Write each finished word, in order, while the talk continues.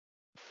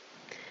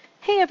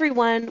Hey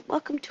everyone,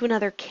 welcome to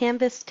another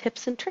Canvas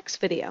tips and tricks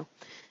video.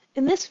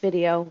 In this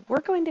video, we're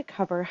going to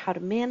cover how to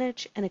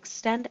manage and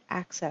extend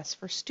access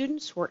for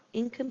students who are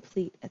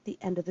incomplete at the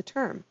end of the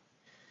term.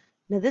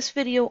 Now this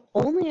video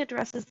only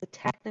addresses the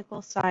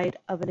technical side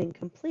of an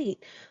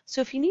incomplete,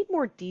 so if you need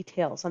more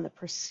details on the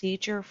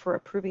procedure for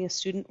approving a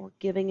student or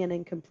giving an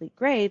incomplete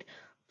grade,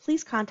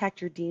 please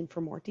contact your dean for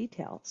more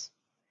details.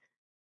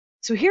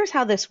 So here's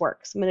how this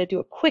works. I'm going to do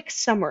a quick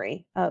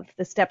summary of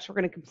the steps we're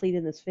going to complete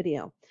in this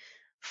video.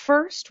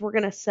 First, we're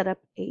going to set up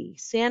a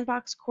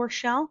sandbox course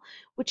shell,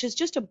 which is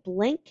just a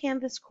blank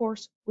Canvas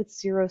course with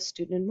 0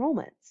 student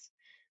enrollments.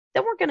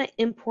 Then we're going to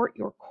import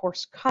your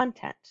course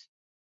content.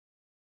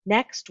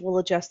 Next, we'll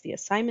adjust the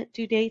assignment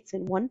due dates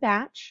in one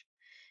batch.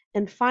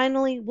 And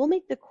finally, we'll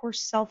make the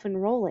course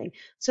self-enrolling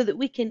so that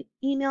we can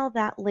email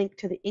that link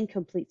to the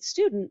incomplete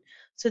student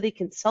so they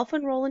can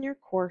self-enroll in your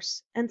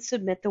course and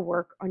submit the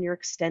work on your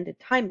extended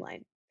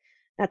timeline.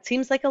 That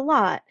seems like a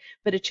lot,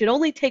 but it should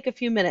only take a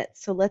few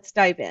minutes, so let's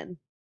dive in.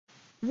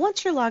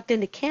 Once you're logged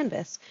into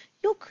Canvas,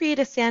 you'll create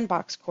a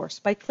sandbox course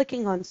by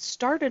clicking on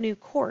Start a New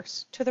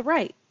Course to the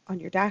right on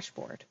your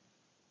dashboard.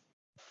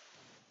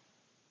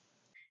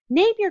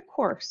 Name your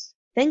course,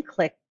 then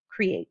click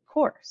Create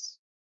Course.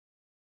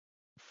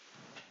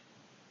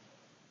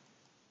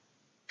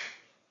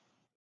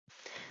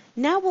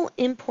 Now we'll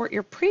import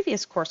your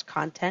previous course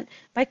content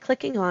by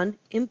clicking on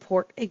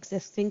Import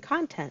Existing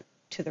Content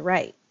to the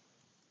right.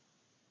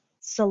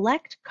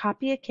 Select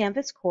Copy a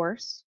Canvas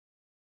course,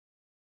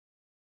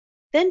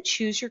 then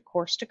choose your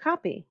course to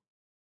copy.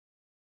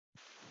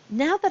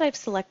 Now that I've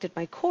selected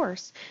my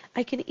course,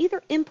 I can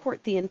either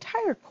import the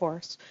entire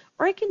course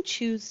or I can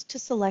choose to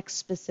select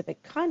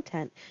specific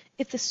content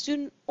if the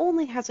student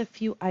only has a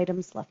few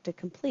items left to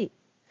complete.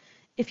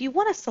 If you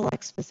want to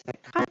select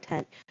specific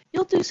content,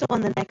 you'll do so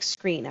on the next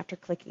screen after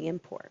clicking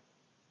Import.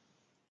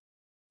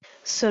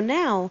 So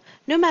now,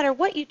 no matter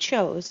what you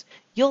chose,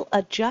 you'll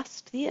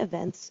adjust the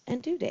events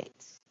and due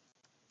dates.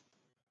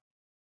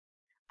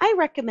 I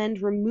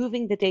recommend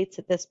removing the dates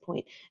at this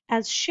point,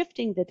 as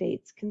shifting the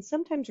dates can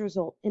sometimes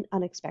result in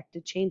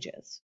unexpected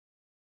changes.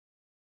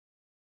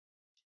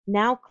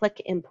 Now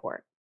click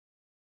Import.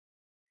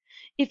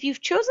 If you've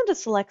chosen to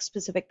select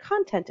specific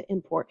content to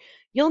import,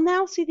 you'll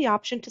now see the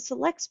option to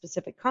select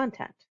specific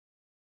content.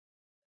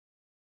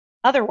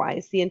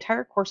 Otherwise, the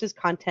entire course's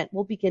content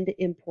will begin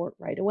to import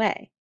right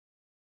away.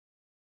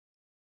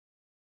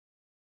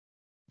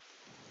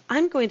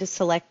 I'm going to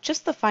select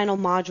just the final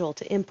module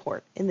to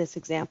import in this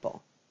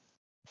example.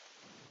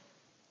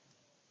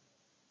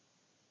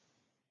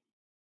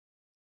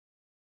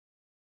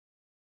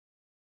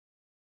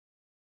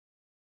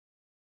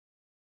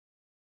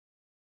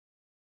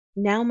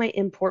 Now my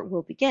import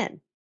will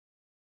begin.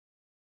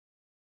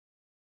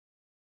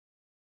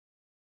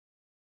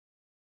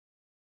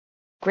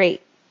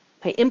 Great.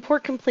 My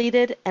import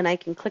completed, and I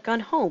can click on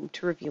Home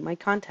to review my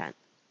content.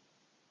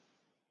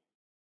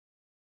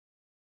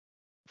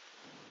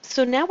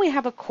 So now we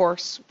have a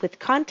course with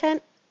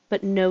content,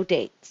 but no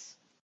dates.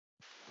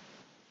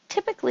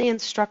 Typically,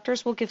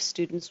 instructors will give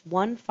students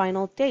one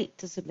final date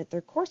to submit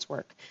their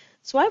coursework,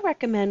 so I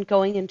recommend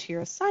going into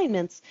your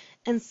assignments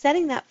and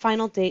setting that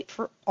final date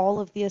for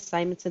all of the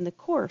assignments in the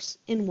course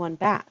in one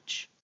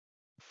batch.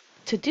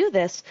 To do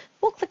this,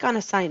 we'll click on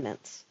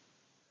Assignments,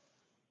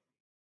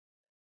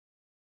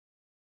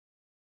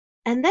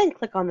 and then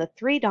click on the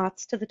 3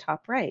 dots to the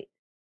top right.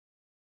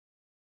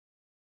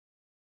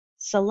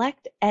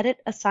 Select Edit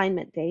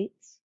Assignment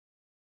Dates,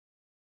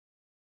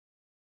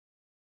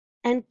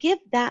 and give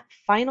that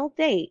final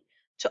date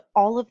to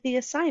all of the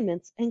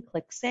assignments and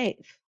click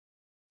Save.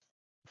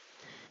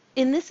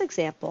 In this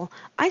example,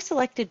 I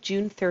selected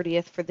June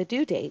 30th for the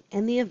due date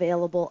and the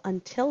available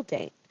until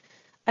date.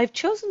 I've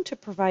chosen to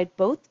provide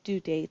both due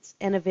dates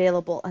and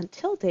available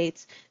until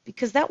dates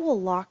because that will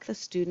lock the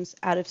students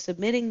out of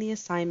submitting the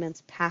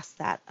assignments past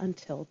that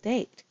until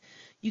date.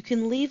 You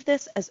can leave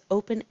this as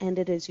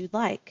open-ended as you'd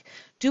like.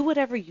 Do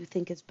whatever you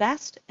think is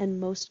best and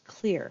most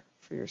clear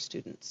for your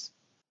students.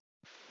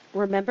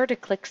 Remember to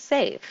click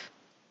Save.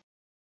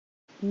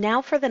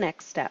 Now for the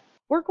next step.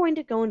 We're going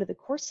to go into the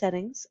course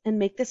settings and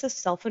make this a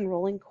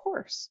self-enrolling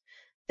course.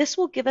 This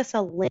will give us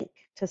a link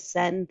to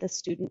send the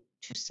student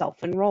to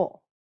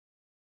self-enroll.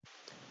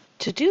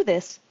 To do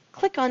this,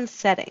 click on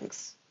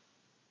Settings.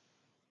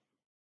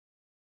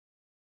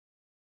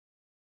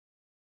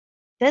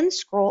 Then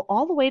scroll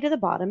all the way to the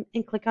bottom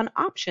and click on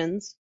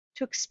Options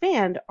to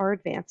expand our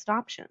advanced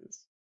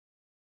options.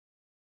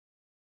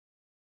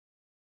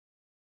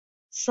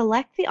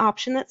 Select the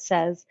option that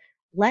says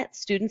Let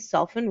students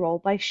self-enroll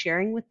by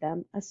sharing with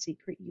them a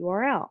secret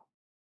URL.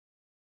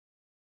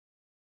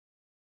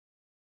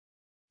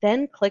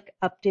 Then click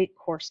Update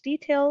Course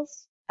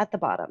Details at the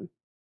bottom.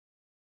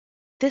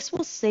 This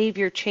will save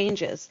your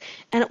changes,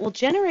 and it will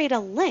generate a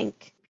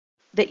link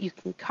that you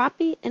can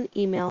copy and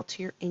email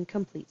to your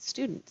incomplete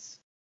students.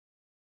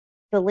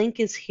 The link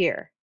is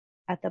here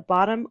at the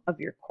bottom of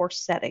your course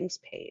settings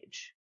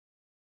page.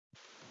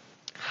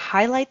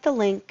 Highlight the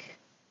link,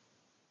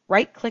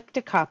 right-click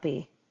to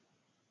copy,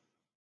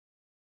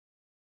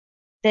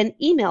 Then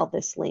email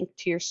this link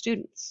to your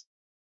students.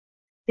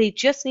 They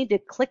just need to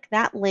click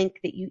that link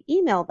that you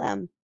email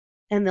them,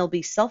 and they'll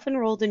be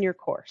self-enrolled in your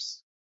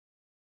course.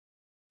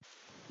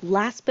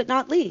 Last but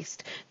not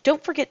least,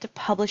 don't forget to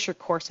publish your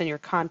course and your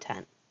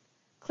content.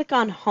 Click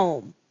on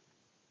Home.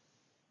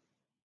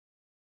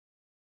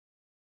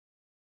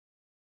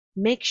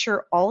 Make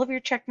sure all of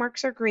your check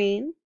marks are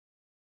green.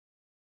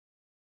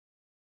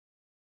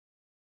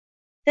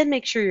 Then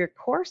make sure your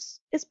course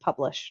is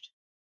published.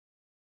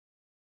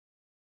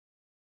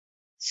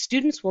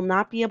 Students will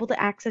not be able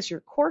to access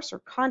your course or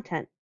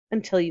content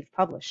until you've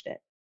published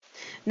it.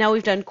 Now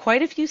we've done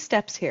quite a few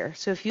steps here,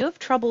 so if you have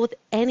trouble with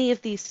any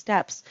of these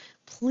steps,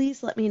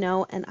 please let me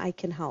know and I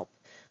can help.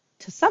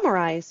 To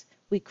summarize,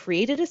 we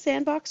created a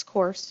sandbox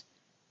course,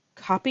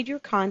 copied your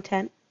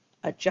content,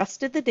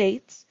 adjusted the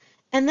dates,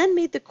 and then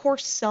made the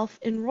course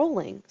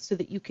self-enrolling so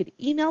that you could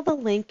email the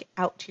link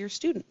out to your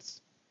students.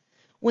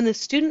 When the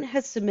student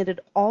has submitted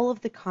all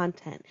of the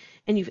content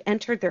and you've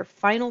entered their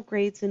final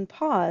grades in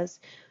pause,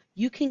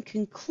 you can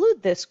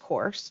conclude this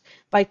course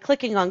by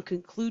clicking on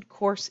Conclude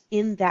Course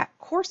in that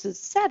course's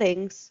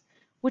settings,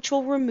 which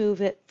will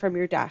remove it from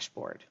your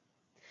dashboard.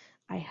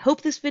 I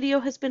hope this video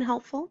has been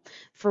helpful.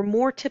 For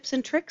more tips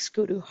and tricks,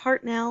 go to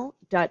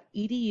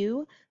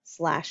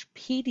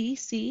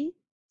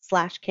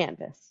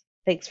hartnell.edu/pdc/canvas.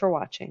 Thanks for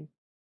watching.